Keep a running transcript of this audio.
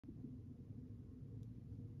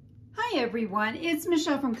Hi everyone, it's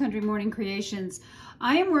Michelle from Country Morning Creations.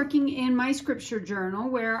 I am working in my scripture journal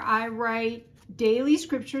where I write daily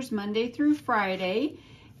scriptures Monday through Friday,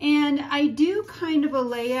 and I do kind of a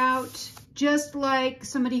layout just like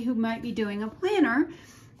somebody who might be doing a planner.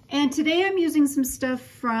 And today I'm using some stuff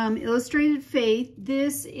from Illustrated Faith.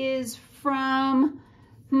 This is from,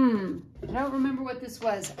 I don't remember what this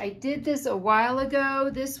was. I did this a while ago.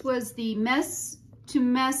 This was the Mess to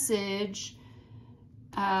Message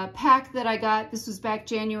pack that I got. This was back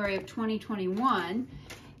January of 2021.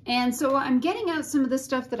 And so I'm getting out some of the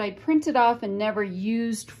stuff that I printed off and never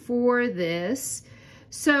used for this.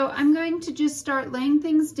 So I'm going to just start laying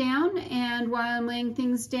things down, and while I'm laying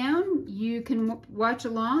things down, you can watch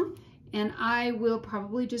along, and I will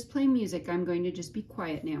probably just play music. I'm going to just be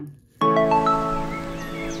quiet now.